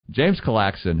James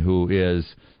Kalaxon, who is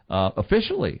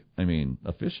officially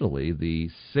the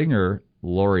singer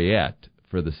laureate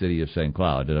for the city of St.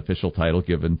 Cloud, an official title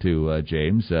given to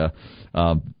James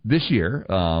this year,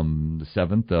 the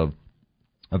 7th of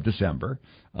December,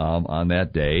 on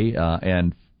that day,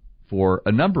 and for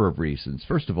a number of reasons.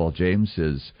 First of all, James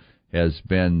has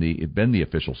been the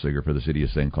official singer for the city of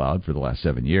St. Cloud for the last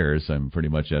 7 years. I'm pretty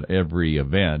much at every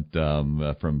event,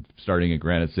 from starting at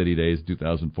Granite City Days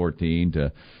 2014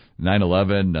 to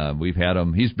 9/11. We've had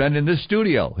him. He's been in this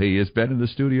studio. He has been in the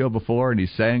studio before, and he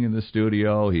sang in the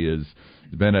studio. He has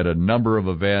been at a number of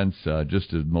events.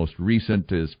 Just as most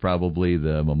recent is probably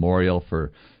the memorial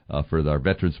for our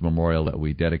Veterans Memorial that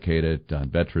we dedicated on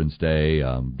Veterans Day.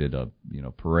 Did a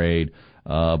parade.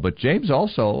 But James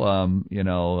also,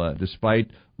 despite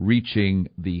reaching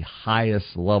the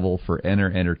highest level for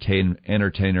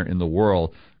entertainer in the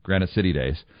world, Granite City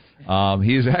Days,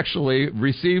 he's actually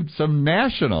received some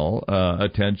national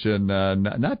attention,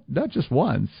 not just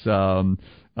once. Was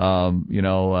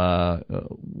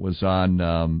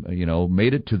on,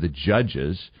 made it to the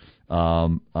judges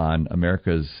on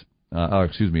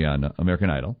on American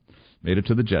Idol. Made it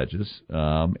to the judges,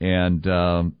 and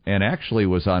actually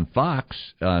was on Fox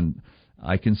on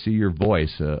I Can See Your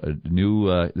Voice.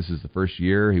 This is the first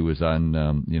year he was on,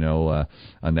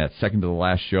 on that second to the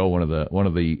last show, one of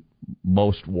the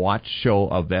most watched show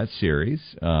of that series.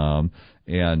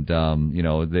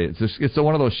 It's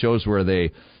one of those shows where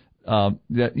they.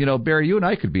 Barry, you and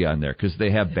I could be on there because they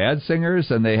have bad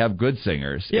singers and they have good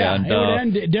singers. Yeah, and, it would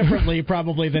end differently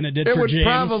probably than it did for James.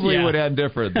 It would end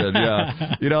different. Than,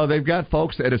 they've got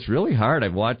folks, and it's really hard.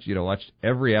 I've watched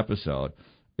every episode.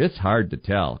 It's hard to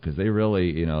tell because they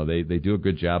really, they do a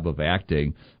good job of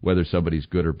acting whether somebody's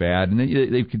good or bad, and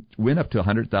they could win up to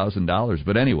 $100,000.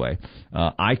 But anyway,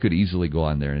 I could easily go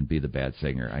on there and be the bad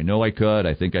singer. I know I could.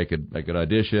 I think I could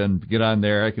audition, get on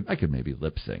there. I could maybe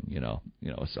lip sing, a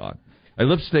song. I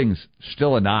lip sing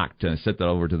Still a Nacht, and I sent that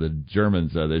over to the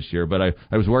Germans this year. But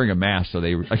I was wearing a mask, so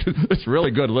it's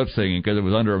really good lip singing because it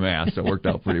was under a mask. So it worked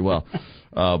out pretty well.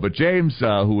 But James,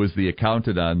 who was the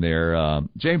accountant on there,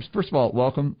 James, first of all,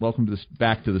 welcome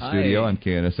back to the studio on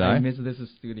KNSI. I miss this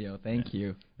studio. Thank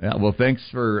you. Yeah, well, thanks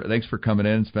for coming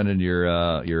in, spending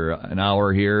your an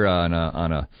hour here on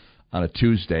a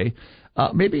Tuesday.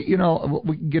 Maybe we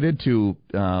can get into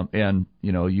and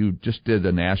you just did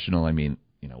the national.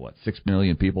 6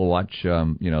 million people watch,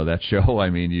 that show.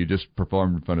 You just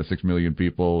performed in front of 6 million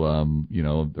people,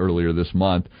 earlier this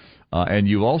month. And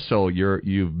you also,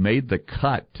 you've made the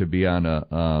cut to be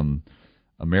on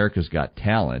America's Got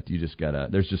Talent. You just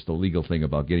there's just a legal thing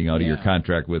about getting out of your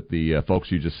contract with the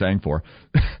folks you just sang for.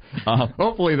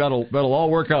 Hopefully that'll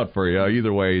all work out for you.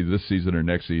 Either way, this season or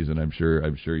next season, I'm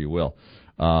sure you will.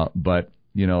 But,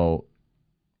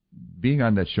 being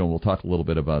on that show, we'll talk a little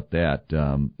bit about that,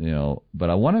 but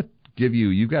I want to give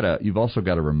you've also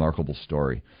got a remarkable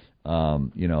story,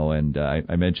 and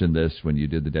I mentioned this when you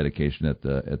did the dedication at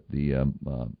the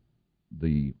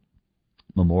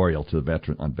memorial to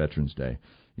the on Veterans Day.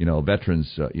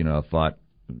 Veterans, have fought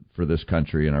for this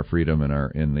country and our freedom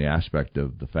and in the aspect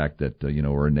of the fact that,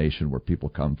 we're a nation where people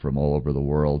come from all over the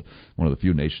world, one of the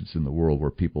few nations in the world where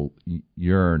people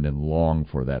yearn and long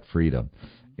for that freedom.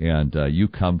 And you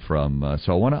come from,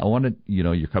 so I want to,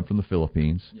 you come from the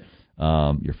Philippines. Yes.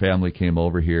 Your family came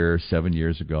over here 7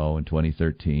 years ago in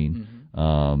 2013.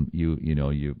 Mm-hmm. Your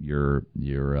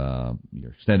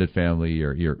extended family,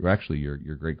 your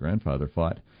great grandfather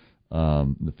fought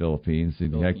in the Philippines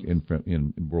in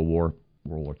World War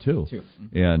II.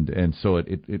 Mm-hmm. And so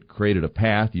it created a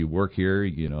path. You work here,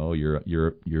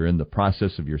 you're in the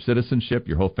process of your citizenship.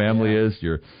 Your whole family is.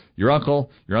 Your uncle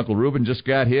Reuben just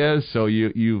got his. So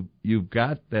you've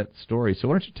got that story. So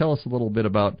why don't you tell us a little bit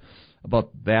about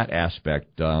that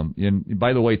aspect? And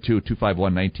by the way, too,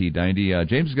 251-1990.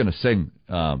 James is going to sing.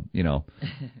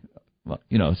 By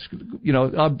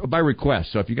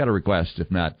request. So if you got a request, if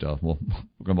not, we'll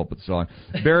come up with a song.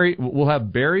 We'll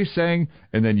have Barry sing,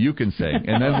 and then you can sing,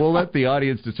 and then we'll let the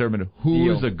audience determine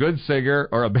who is a good singer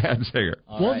or a bad singer.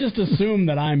 We'll just assume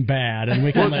that I'm bad, and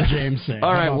we can let James sing.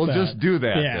 All right, we'll just do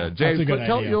that. Yeah, James, that's a good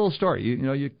tell idea. your little story.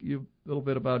 You a little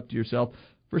bit about yourself.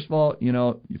 First of all,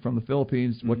 you're from the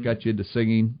Philippines. Mm-hmm. What got you into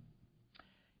singing?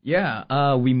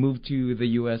 Yeah, we moved to the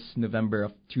U.S. November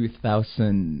of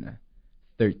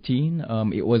 2013.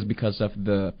 It was because of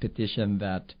the petition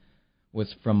that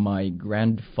was from my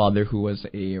grandfather, who was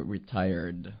a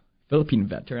retired Philippine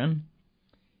veteran.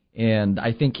 And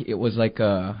I think it was like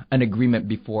an agreement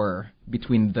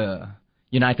between the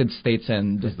United States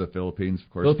and the Philippines,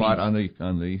 of course, fought on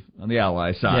the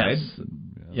ally side.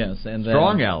 Yes, and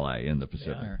strong ally in the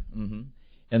Pacific. Mm-hmm.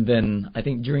 And then I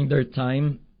think during their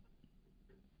time,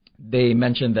 they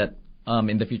mentioned that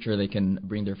in the future they can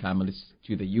bring their families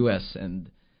to the U.S. and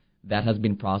that has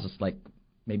been processed like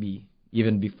maybe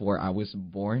even before I was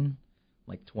born,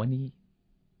 like 20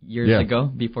 years ago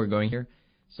before going here.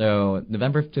 So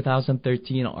November of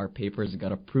 2013, our papers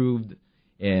got approved,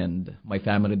 and my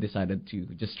family decided to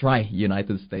just try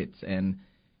United States. And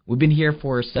we've been here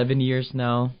for 7 years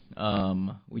now.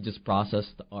 We just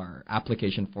processed our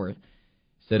application for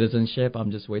citizenship.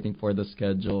 I'm just waiting for the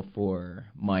schedule for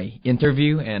my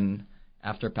interview, and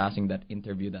after passing that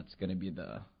interview, that's going to be the,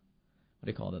 what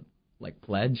do you call it, like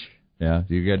pledge? Yeah,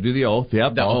 you got to do the oath.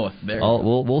 Yep. The oath. There.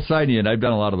 We'll sign you in. I've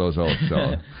done a lot of those oaths.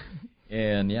 So.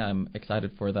 And yeah, I'm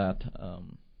excited for that.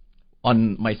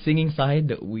 On my singing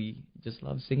side, we just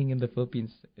love singing in the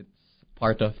Philippines. It's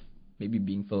part of maybe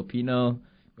being Filipino.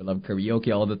 We love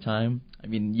karaoke all the time. I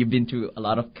mean, you've been to a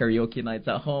lot of karaoke nights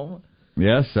at home.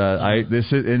 Yes,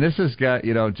 this has got,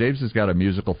 James has got a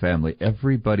musical family.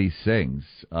 Everybody sings,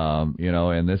 and you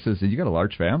got a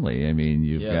large family. I mean,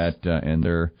 you've got and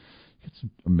they're some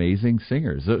amazing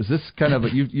singers. Is this kind of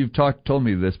you've told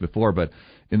me this before, but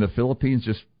in the Philippines,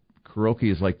 just karaoke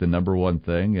is like the number one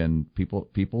thing, and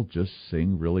people just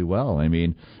sing really well. I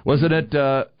mean, wasn't it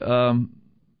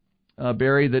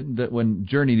Barry that when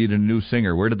Journey needed a new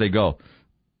singer, where did they go?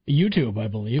 YouTube, I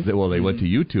believe. Well, they went to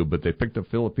YouTube, but they picked up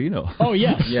Filipino. Oh,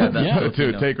 yes.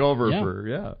 To take over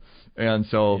for. And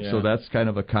so that's kind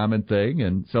of a common thing.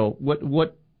 And so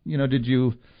what did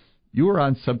you were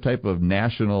on some type of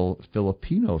national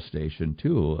Filipino station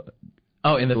too.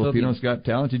 Oh, in the Filipinos Got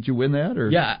Talent. Did you win that? Or?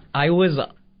 Yeah, I was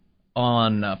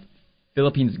on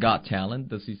Philippines Got Talent,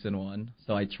 the season 1.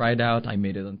 So I tried out. I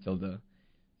made it until the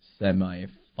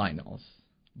semifinals.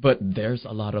 But there's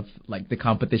a lot of, like, the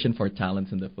competition for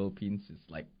talents in the Philippines is,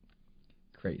 like,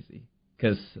 crazy.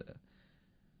 Because,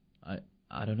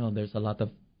 I don't know, there's a lot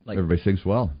of, like... Everybody sings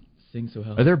well. Sings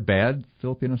well. Are there bad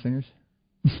Filipino singers?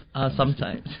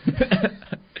 Sometimes.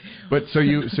 But so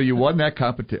you won that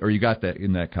competition, or you got that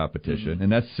in that competition,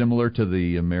 and that's similar to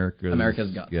the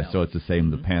America's Got Talent. Yeah, so it's the same,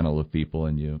 the panel of people,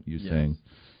 and you sing.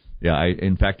 Yeah,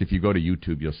 in fact, if you go to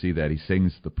YouTube, you'll see that he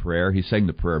sings the prayer. He sang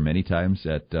the prayer many times.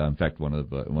 In fact,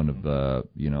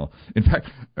 in fact,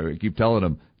 I keep telling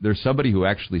him there's somebody who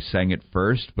actually sang it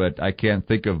first, but I can't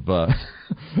think of. I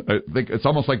think it's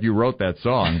almost like you wrote that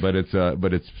song, but it's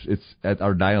at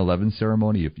our 9/11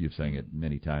 ceremony. You've sang it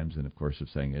many times, and of course, you've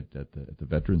sang it at the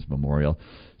Veterans Memorial.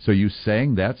 So you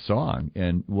sang that song,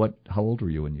 and how old were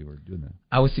you when you were doing that?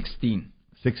 I was 16.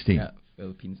 16. Yeah,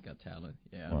 Philippines Got Talent.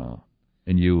 Yeah. Wow.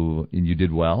 And you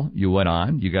did well. You went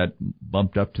on. You got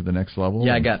bumped up to the next level.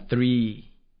 Yeah, I got 3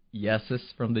 yeses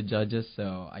from the judges,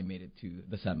 so I made it to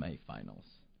the semifinals.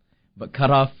 But cut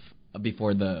off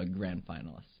before the grand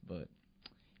finals. But it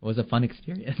was a fun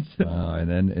experience.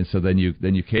 And so then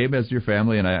you came as your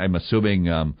family, and I'm assuming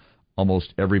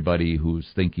almost everybody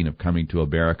who's thinking of coming to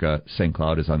America, St.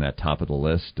 Cloud is on that top of the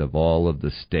list of all of the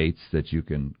states that you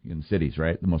can in cities,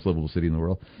 right? The most livable city in the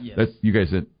world. Yes. That's you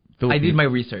guys at. I did my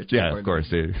research. Yeah, of course.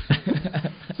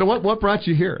 So what brought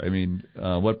you here? I mean,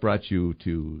 what brought you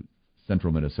to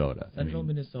Central Minnesota?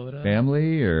 Minnesota.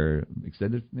 Family or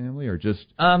extended family or just?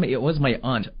 It was my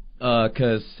aunt,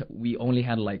 because we only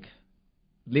had like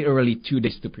literally 2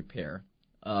 days to prepare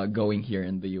going here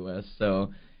in the U.S.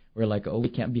 So we're like, we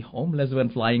can't be homeless when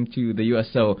flying to the U.S.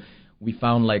 So we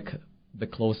found like the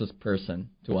closest person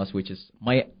to us, which is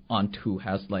my aunt who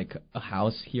has like a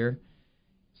house here.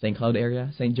 St. Cloud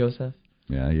area, St. Joseph.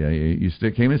 Yeah. You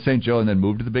came to St. Joe and then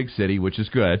moved to the big city, which is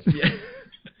good. Yeah.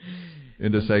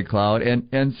 Into St. Cloud,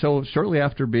 and so shortly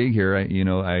after being here,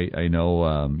 I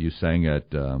know you sang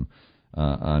at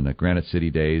on the Granite City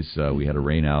Days. We had a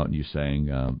rain out, and you sang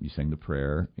the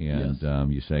prayer,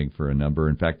 and you sang for a number.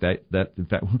 In fact,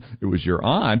 it was your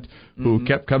aunt who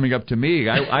kept coming up to me.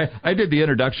 I did the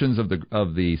introductions of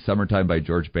the Summertime by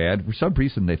George Band. For some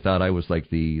reason, they thought I was like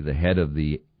the head of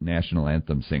the national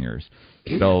anthem singers.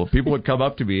 So people would come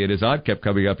up to me, and his aunt kept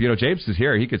coming up. James is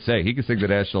here. He could sing the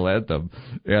national anthem.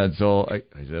 And so I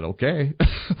said, okay.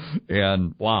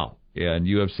 And wow. And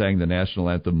you have sang the national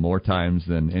anthem more times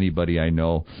than anybody I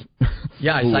know.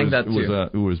 Yeah, I sang that too.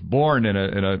 Who was born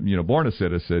born a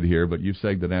citizen here, but you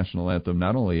sang the national anthem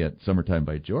not only at Summertime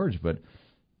by George, but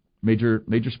major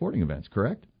sporting events,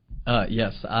 correct?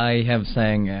 Yes, I have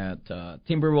sang at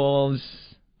Timberwolves,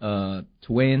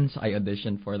 Twins. I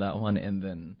auditioned for that one, and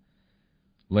then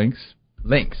Lynx.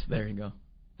 There you go,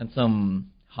 and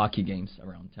some hockey games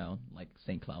around town, like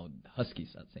St. Cloud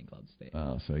Huskies at St. Cloud State.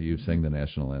 So you sang the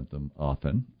national anthem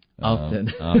often.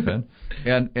 Often.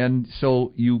 And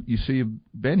so you've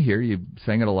been here. You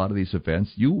sang at a lot of these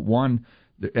events. You won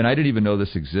and I didn't even know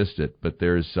this existed, but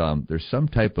there's some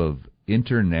type of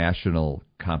international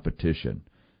competition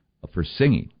for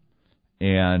singing,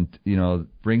 and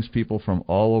brings people from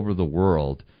all over the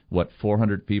world.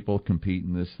 400 people compete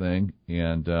in this thing,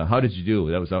 and how did you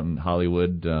do? That was out in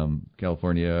Hollywood,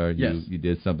 California. Yes. You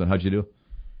did something. How'd you do?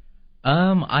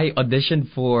 I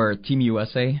auditioned for Team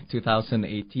USA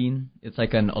 2018. It's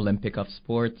like an Olympic of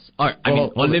sports.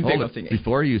 Olympic of singing.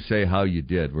 Before you say how you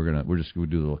did, we're just going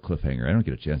to do a little cliffhanger. I don't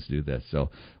get a chance to do this, so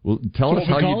tell us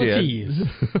how you did.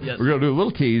 Yes. We're going to do a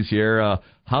little tease here.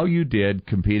 How you did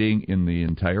competing in the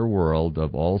entire world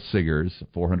of all singers.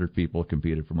 400 people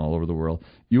competed from all over the world.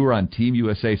 You were on Team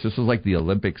USA, so this was like the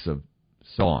Olympics of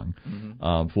song.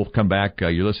 Mm-hmm. We'll come back.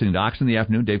 You're listening to Ox in the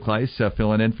Afternoon. Dave Kleiss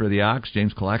filling in for the Ox.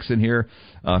 James Claxon here,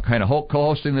 kind of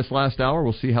co-hosting this last hour.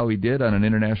 We'll see how he did on an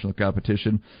international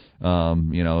competition,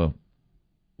 when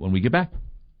we get back.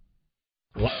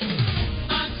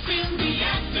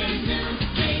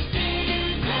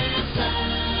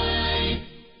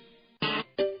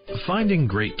 Finding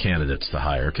great candidates to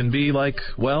hire can be like,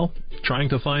 well, trying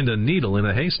to find a needle in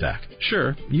a haystack.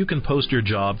 Sure, you can post your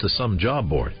job to some job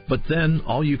board, but then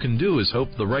all you can do is hope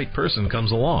the right person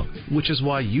comes along, which is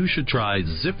why you should try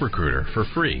ZipRecruiter for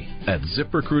free at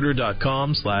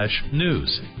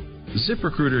ZipRecruiter.com/news.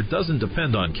 ZipRecruiter doesn't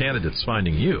depend on candidates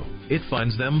finding you. It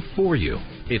finds them for you.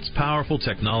 Its powerful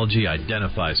technology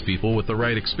identifies people with the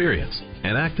right experience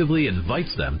and actively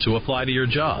invites them to apply to your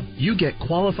job. You get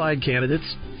qualified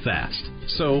candidates fast.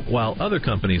 So while other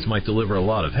companies might deliver a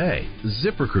lot of hay,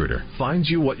 ZipRecruiter finds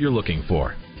you what you're looking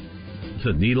for.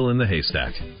 The needle in the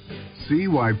haystack. See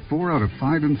why 4 out of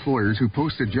 5 employers who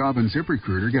post a job in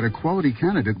ZipRecruiter get a quality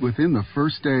candidate within the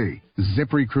first day.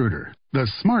 ZipRecruiter, the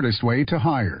smartest way to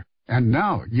hire. And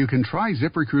now you can try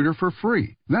ZipRecruiter for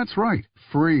free. That's right,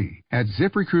 free at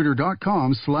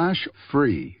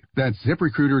ZipRecruiter.com/free. That's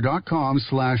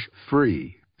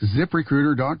ZipRecruiter.com/free.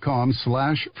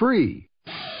 ZipRecruiter.com/free.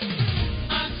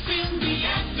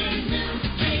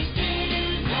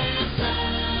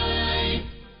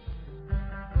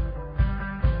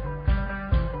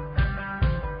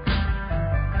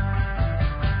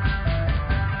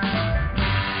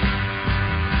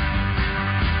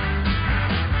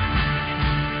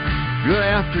 Good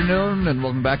afternoon, and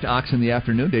welcome back to Ox in the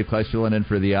Afternoon. Dave Kleiss filling in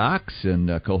for the Ox, and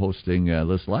co-hosting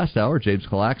this last hour, James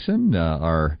Claxon,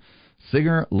 our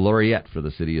singer laureate for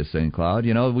the city of St. Cloud.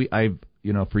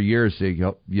 For years,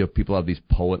 people have these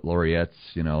poet laureates.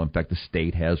 In fact, the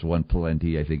state has one,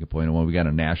 plenty. I think appointed one. We got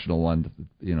a national one,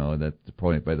 that's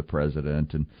appointed by the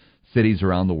president, and cities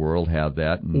around the world have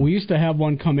that. And we used to have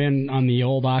one come in on the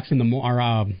old Ox in the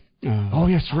oh,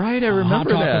 that's right. I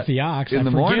remember Hot Talk that. with the Ox. In the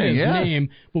morning, his name,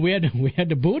 but we had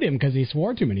to boot him because he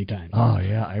swore too many times. Oh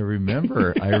yeah, I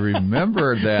remember. I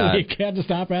remember that. We had to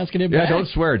stop asking him. Yeah, back. don't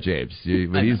swear, James.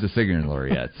 But he's the singer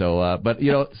laureate. So, but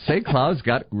St. Cloud's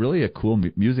got really a cool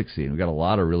music scene. We've got a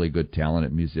lot of really good,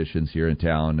 talented musicians here in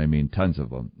town. I mean, tons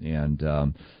of them. And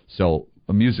so,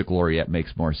 a music laureate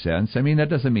makes more sense. I mean, that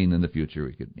doesn't mean in the future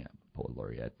we could. Poet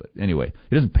laureate, but anyway,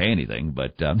 it doesn't pay anything,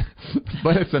 but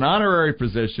it's an honorary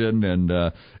position, and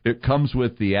it comes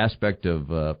with the aspect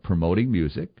of promoting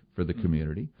music for the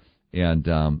community, and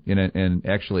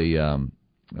actually,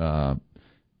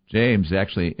 James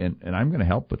actually, and I'm going to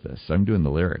help with this. I'm doing the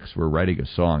lyrics. We're writing a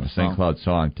song, a St. Cloud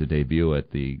song, to debut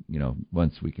at the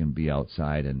once we can be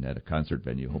outside and at a concert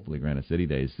venue, hopefully Granite City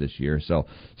Days this year. So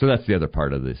that's the other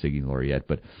part of the singing laureate.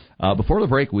 But before the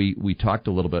break, we talked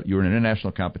a little bit. You were in an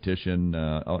international competition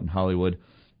out in Hollywood,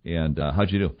 and how'd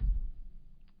you do?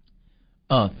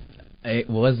 It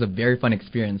was a very fun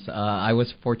experience. I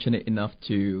was fortunate enough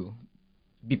to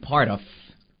be part of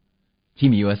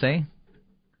Team USA,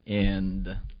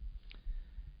 and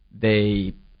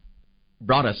they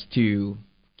brought us to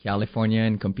California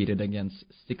and competed against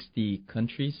 60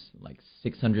 countries, like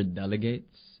 600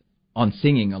 delegates, on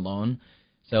singing alone.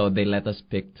 So they let us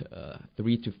pick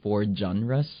 3 to 4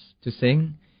 genres to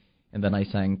sing, and then I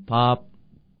sang pop,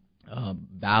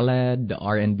 ballad,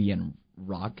 R&B, and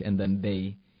rock, and then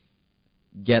they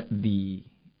get the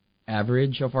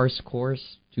average of our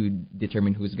scores to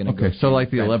determine who's going to go. Okay, so like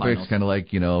the grand Olympics, finals. kind of like,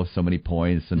 so many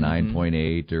points, a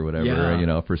 9.8 or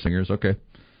whatever, for singers. Okay.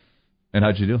 And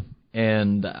how'd you do?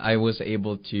 And I was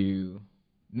able to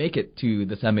make it to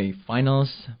the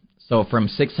semifinals. So from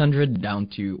 600 down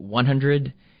to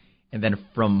 100, and then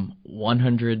from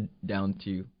 100 down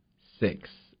to 6.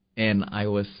 And I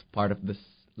was part of this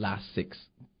last 6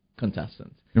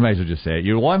 contestants. You might as well just say it.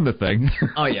 You won the thing.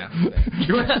 Oh yeah.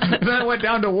 Then it went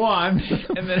down to one.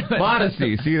 And then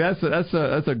modesty. See, that's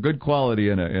a good quality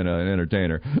in an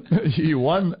entertainer. You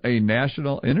won a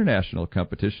international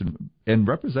competition and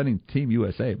representing Team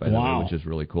USA, by the way, which is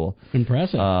really cool.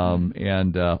 Impressive.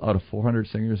 And out of 400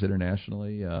 singers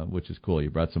internationally, which is cool. You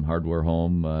brought some hardware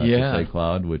home to St.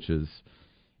 Cloud, which is.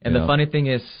 And the funny thing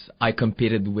is, I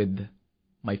competed with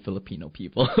my Filipino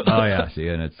people. Oh yeah, see,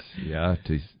 and it's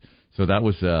so that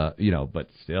was but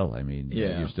still, I mean,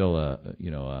 you're still a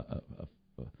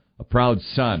proud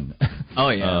son. Oh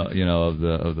yeah, of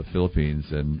the Philippines,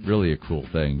 and really a cool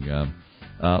thing.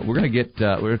 We're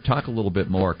gonna talk a little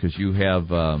bit more because you have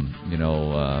you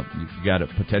got a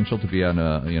potential to be on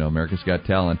America's Got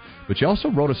Talent, but you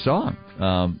also wrote a song.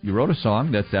 You wrote a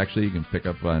song that's actually you can pick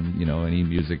up on any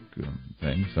music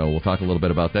thing. So we'll talk a little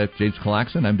bit about that. James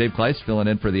Claxton, I'm Dave Kleiss, filling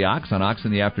in for the Ox on Ox in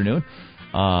the Afternoon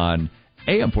on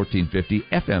AM 1450,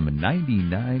 FM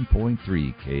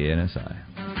 99.3 KNSI.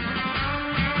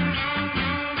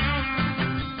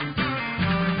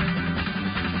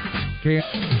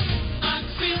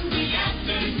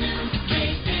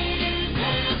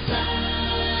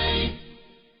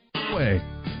 Way.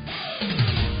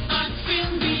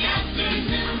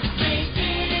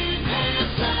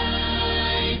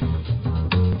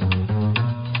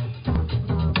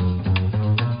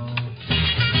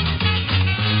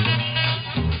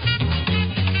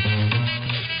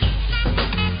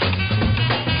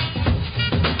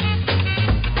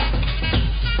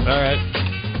 All right.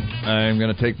 I'm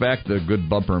going to take back the good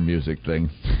bumper music thing.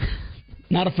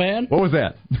 Not a fan? What was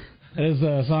that? It is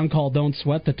a song called Don't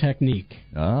Sweat the Technique.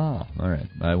 Oh, all right.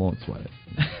 I won't sweat it.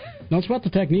 Don't sweat the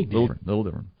technique. A little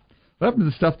different. What happened to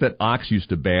the stuff that Ox used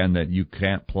to ban that you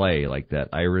can't play, like that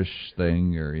Irish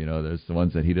thing, or there's the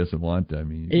ones that he doesn't want? I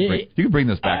mean, you can bring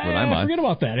this back when I'm on. Forget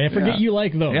about that. I forget you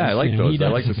like those. Yeah, I like those. I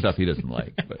like the stuff he doesn't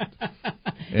like. But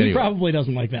anyway. He probably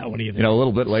doesn't like that one either. A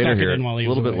little bit later here.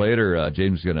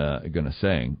 James is gonna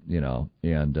sing.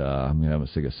 And I'm gonna have him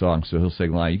sing a song. So he'll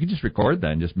sing line. You can just record that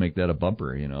and just make that a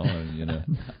bumper. I don't know.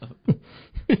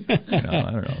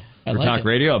 For talk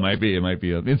radio, it might be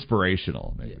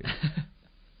inspirational, maybe.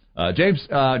 James,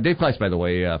 Dave Kleiss, by the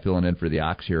way, filling in for the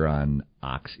Ox here on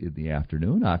Ox in the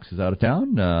Afternoon. Ox is out of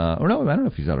town. Or no, I don't know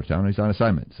if he's out of town. He's on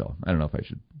assignment, so I don't know if I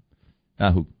should.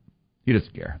 He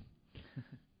doesn't care.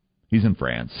 He's in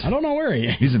France. I don't know where he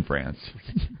is. He's in France.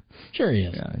 Sure he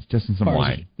is. Yeah, he's just in some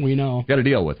wine. We know. Got a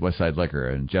deal with Westside Liquor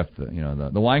and Jeff,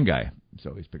 the wine guy.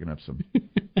 So he's picking up some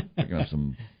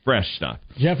fresh stuff.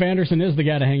 Jeff Anderson is the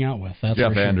guy to hang out with. That's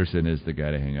Jeff for sure. Anderson is the guy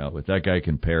to hang out with. That guy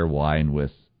can pair wine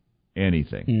with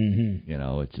anything,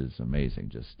 which is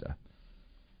amazing.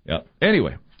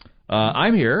 Anyway,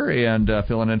 I'm here and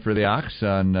filling in for the Ox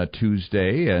on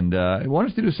Tuesday, and I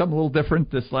wanted to do something a little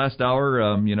different this last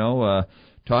hour.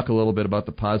 Talk a little bit about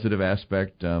the positive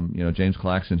aspect. James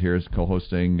Claxton here is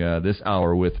co-hosting this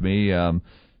hour with me.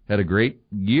 Had a great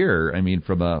year. I mean,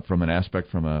 from a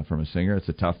singer, it's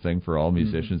a tough thing for all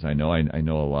musicians. I know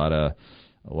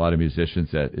a lot of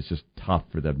musicians that it's just tough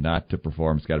for them not to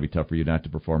perform. It's got to be tough for you not to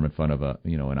perform in front of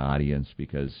an audience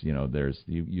because there's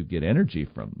you get energy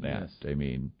from that. Yes. I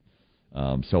mean,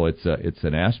 so it's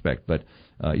an aspect. But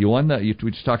you won that.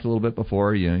 We just talked a little bit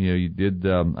before. You did.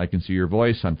 I Can See Your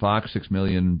Voice on Fox, 6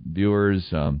 million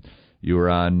viewers. You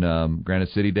were on Granite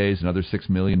City Days, another 6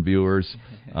 million viewers.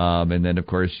 And then, of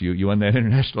course, you won that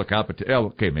international competition. Oh,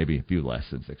 okay, maybe a few less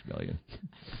than 6 million.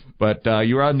 But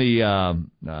you were on the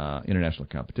international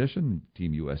competition.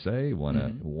 Team USA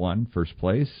won first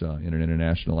place in an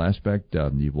international aspect.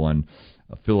 You've won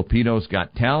Filipinos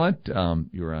Got Talent.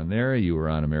 You were on there. You were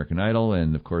on American Idol.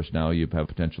 And, of course, now you have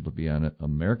potential to be on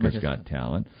America's Got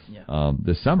Talent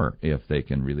this summer if they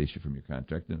can release you from your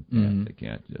contract. And if they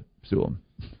can't, sue them.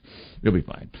 You'll be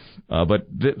fine. But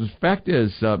the fact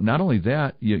is, not only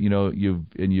that,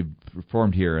 you've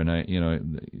performed here, and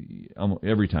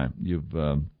every time you've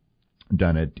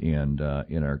done it, and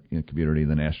in our community,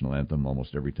 the national anthem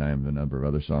almost every time, a number of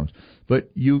other songs. But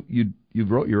you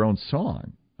wrote your own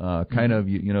song. Kind of,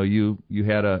 you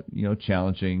had a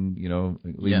challenging,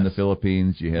 leaving the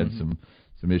Philippines. You had some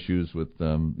issues with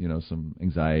some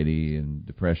anxiety and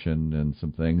depression and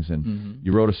some things, and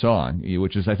you wrote a song,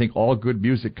 which is, I think, all good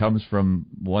music comes from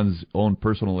one's own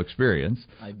personal experience.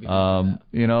 I believe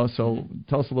that. So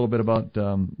tell us a little bit about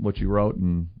what you wrote.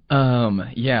 And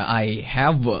I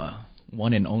have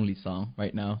one and only song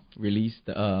right now released.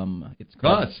 It's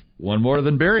called one more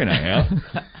than Barry and I have.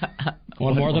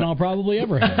 One more than I'll probably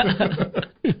ever have.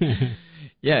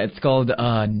 It's called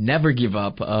Never Give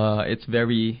Up.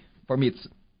 For me, it's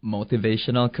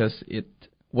motivational because it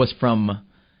was from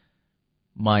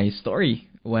my story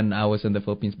when I was in the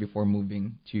Philippines before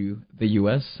moving to the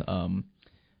U.S.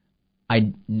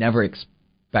 I never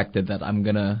expected that I'm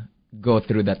gonna go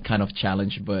through that kind of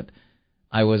challenge, but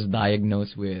I was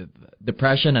diagnosed with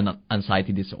depression and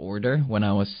anxiety disorder when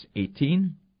I was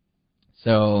 18.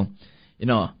 So,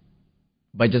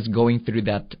 by just going through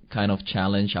that kind of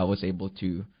challenge, I was able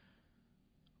to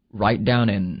write down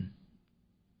and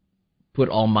put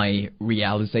all my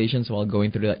realizations while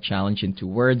going through that challenge into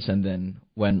words. And then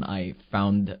when I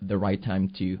found the right time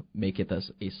to make it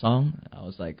as a song, I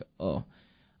was like, oh,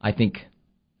 I think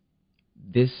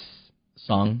this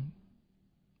song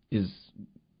is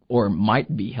or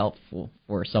might be helpful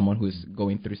for someone who's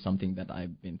going through something that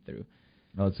I've been through.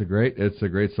 Oh, it's a great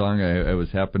song. I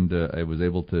was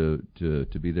able to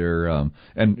be there,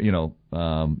 and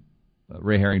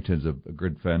Ray Harrington's a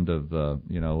good friend of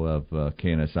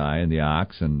KNSI and the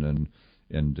Ox, and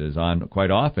is on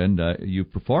quite often. You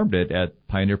performed it at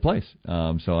Pioneer Place, so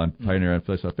on Pioneer and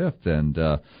Place on Fifth, and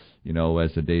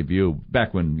as a debut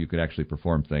back when you could actually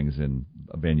perform things in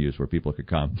venues where people could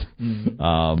come.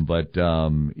 That's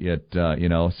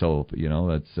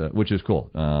which is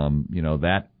cool.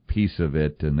 That piece of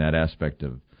it and that aspect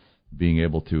of being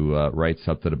able to write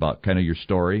something about kind of your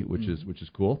story, which is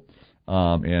cool,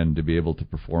 and to be able to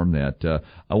perform that.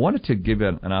 I wanted to give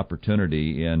it an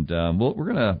opportunity, and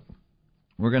we're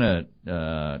gonna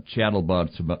chat about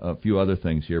a few other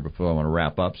things here before I want to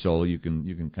wrap up, so you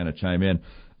can kind of chime in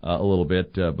a little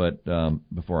bit. But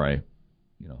before I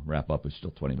wrap up, it's still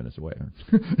 20 minutes away.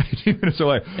 18 minutes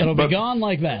away. It'll be gone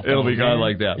like that. It'll be gone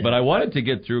like that. Yeah. But I wanted to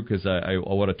get through because I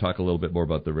want to talk a little bit more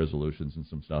about the resolutions and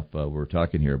some stuff we're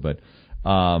talking here. But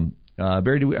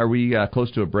Barry, are we close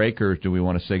to a break, or do we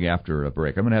want to sing after a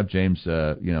break? I'm going to have James,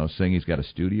 sing. He's got a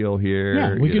studio here.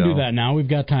 Yeah, we can do that now. We've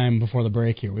got time before the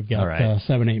break here. We've got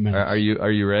 7-8 minutes. Are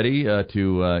you ready to?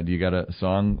 Do you got a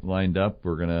song lined up?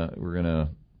 We're gonna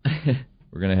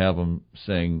have him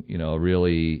sing. A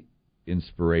really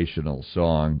inspirational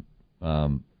song.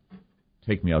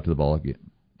 Take Me Out to the Ball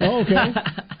Game. Oh, okay.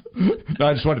 No,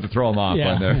 I just wanted to throw him off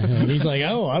on there. And he's like, I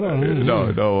don't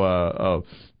know. No.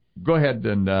 Go ahead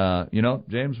and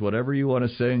James, whatever you want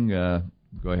to sing,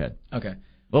 go ahead. Okay.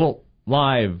 Little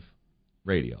live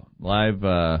radio, live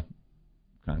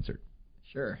concert.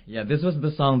 Sure. Yeah, this was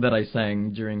the song that I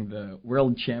sang during the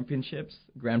World Championships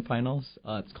Grand Finals.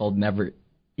 It's called Never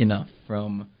Enough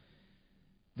from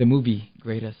the movie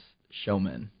Greatest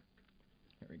Showman.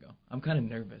 Here we go. I'm kind of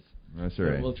nervous. That's all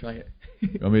right. We'll try it.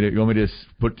 You want me to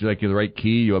put the right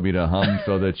key? You want me to hum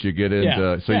so that you get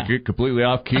into you get completely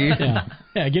off key?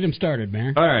 Yeah, get him started,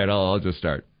 man. All right, I'll just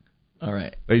start. All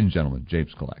right. Ladies and gentlemen,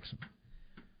 James Colaxon.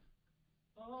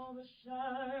 All the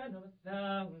shine of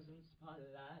 1,000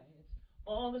 spotlights,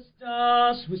 all the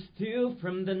stars we steal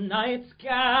from the night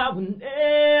sky will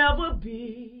never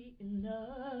be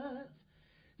enough.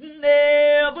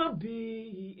 Never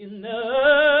be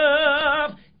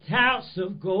enough. Towers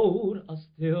of gold are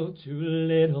still too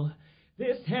little.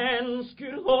 This hands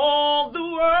could hold the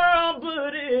world,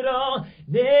 but it'll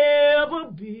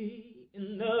never be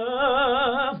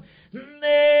enough.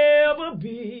 Never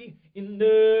be enough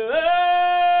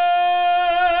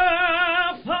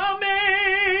for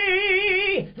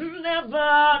me.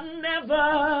 Never,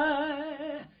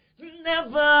 never,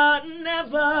 never.